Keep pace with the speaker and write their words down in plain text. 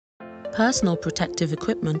Personal protective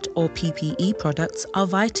equipment or PPE products are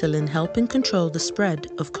vital in helping control the spread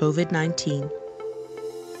of COVID-19.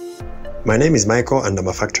 My name is Michael and I'm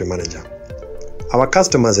a factory manager. Our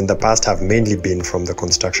customers in the past have mainly been from the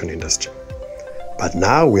construction industry. But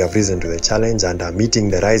now we have risen to the challenge and are meeting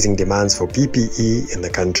the rising demands for PPE in the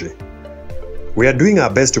country. We are doing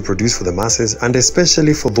our best to produce for the masses and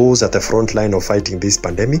especially for those at the front line of fighting this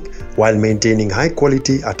pandemic while maintaining high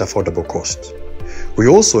quality at affordable costs. We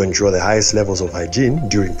also ensure the highest levels of hygiene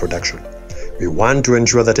during production. We want to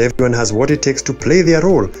ensure that everyone has what it takes to play their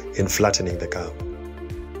role in flattening the curve.